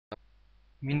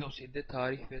Windows 7'de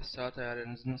tarih ve saat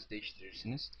ayarlarınızı nasıl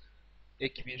değiştirirsiniz?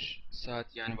 Ek bir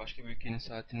saat, yani başka bir ülkenin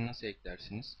saatini nasıl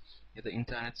eklersiniz? Ya da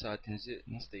internet saatinizi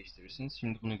nasıl değiştirirsiniz?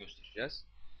 Şimdi bunu göstereceğiz.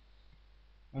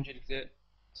 Öncelikle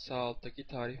sağ alttaki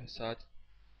tarih ve saat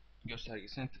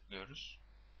göstergesine tıklıyoruz.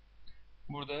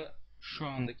 Burada şu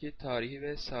andaki tarihi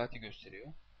ve saati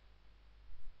gösteriyor.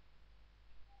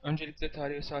 Öncelikle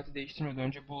tarih ve saati değiştirmeden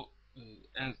önce bu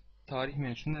tarih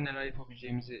menüsünde neler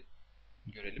yapabileceğimizi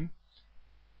görelim.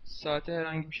 Saate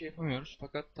herhangi bir şey yapamıyoruz,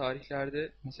 fakat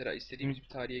tarihlerde mesela istediğimiz bir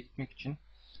tarihe gitmek için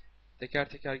teker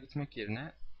teker gitmek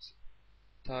yerine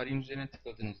tarihin üzerine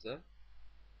tıkladığınızda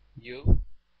yıl,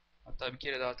 hatta bir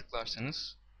kere daha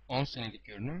tıklarsanız 10 senelik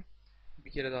görünüm,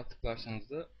 bir kere daha tıklarsanız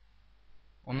da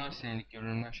 10'ar senelik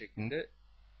görünümler şeklinde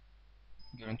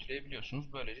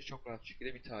görüntüleyebiliyorsunuz. Böylece çok rahat bir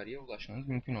şekilde bir tarihe ulaşmanız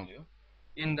mümkün oluyor.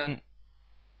 Yeniden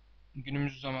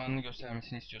günümüz zamanını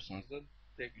göstermesini istiyorsanız da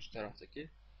direkt üst taraftaki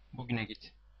bugüne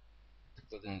git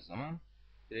tıkladığınız zaman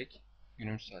direkt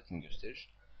günümüz saatini gösterir.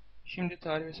 Şimdi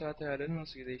tarih ve saat ayarlarını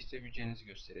nasıl değiştirebileceğinizi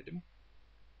gösterelim.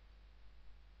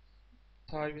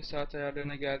 Tarih ve saat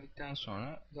ayarlarına geldikten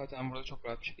sonra zaten burada çok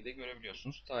rahat bir şekilde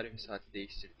görebiliyorsunuz. Tarih ve saati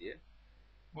değiştir diye.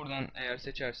 Buradan eğer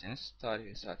seçerseniz tarih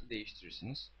ve saati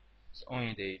değiştirirsiniz.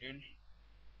 17 Eylül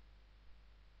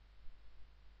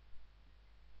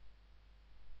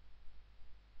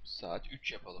saat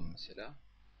 3 yapalım mesela.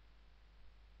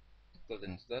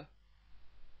 Tıkladığınızda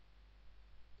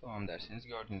tamam derseniz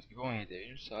gördüğünüz gibi 17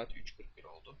 Eylül saat 3:41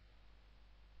 oldu.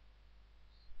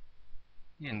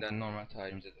 Yeniden normal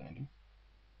tarihimize dönelim.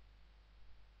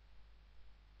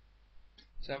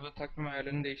 Mesela burada takvim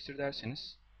ayarlarını değiştir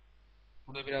derseniz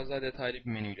burada biraz daha detaylı bir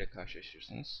menüyle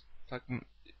karşılaşırsınız. Takvim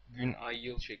gün, ay,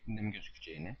 yıl şeklinde mi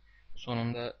gözükeceğini,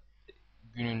 sonunda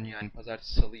günün yani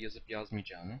pazartesi, salı yazıp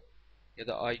yazmayacağını ya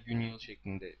da ay, gün, yıl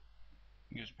şeklinde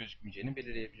gözükmeyeceğini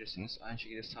belirleyebilirsiniz. Aynı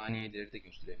şekilde saniyeleri de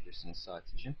gösterebilirsiniz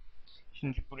saat için.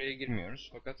 Şimdi buraya girmiyoruz,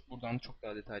 fakat buradan çok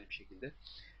daha detaylı bir şekilde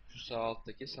şu sağ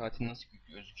alttaki saatin nasıl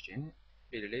gözükeceğini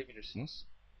belirleyebilirsiniz.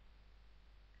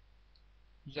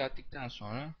 Düzelttikten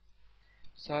sonra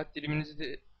saat diliminizi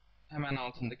de hemen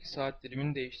altındaki saat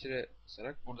dilimini değiştire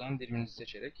basarak buradan diliminizi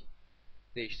seçerek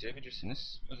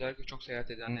değiştirebilirsiniz. Özellikle çok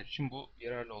seyahat edenler için bu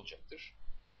yararlı olacaktır.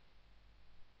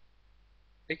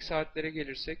 Ek saatlere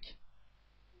gelirsek,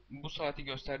 bu saati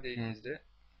göster dediğinizde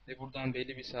ve buradan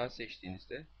belli bir saat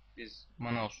seçtiğinizde, biz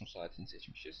Manaus'un saatini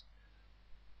seçmişiz.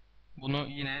 Bunu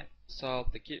yine sağ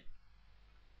alttaki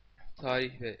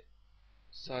tarih ve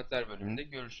saatler bölümünde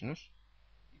görürsünüz.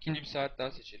 İkinci bir saat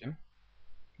daha seçelim.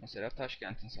 Mesela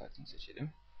Taşkent'in saatini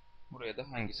seçelim. Buraya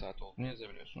da hangi saat olduğunu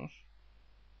yazabiliyorsunuz.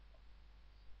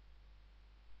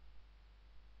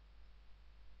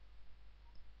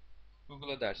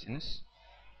 Google'a derseniz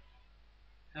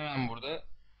hemen burada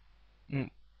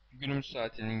günümüz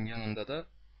saatinin yanında da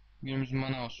günümüz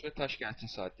Manaus ve Taşkent'in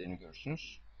saatlerini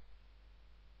görürsünüz.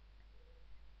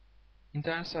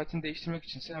 İnternet saatini değiştirmek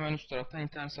için ise hemen üst taraftan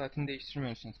internet saatini değiştirme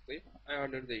menüsüne tıklayıp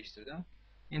ayarları değiştirden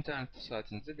internet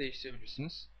saatinizi de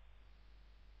değiştirebilirsiniz.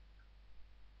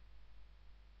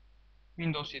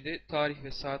 Windows 7 tarih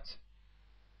ve saat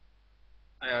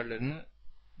ayarlarını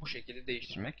bu şekilde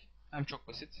değiştirmek hem çok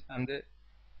basit hem de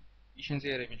işinize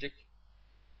yarayabilecek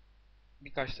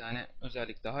birkaç tane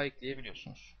özellik daha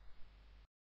ekleyebiliyorsunuz.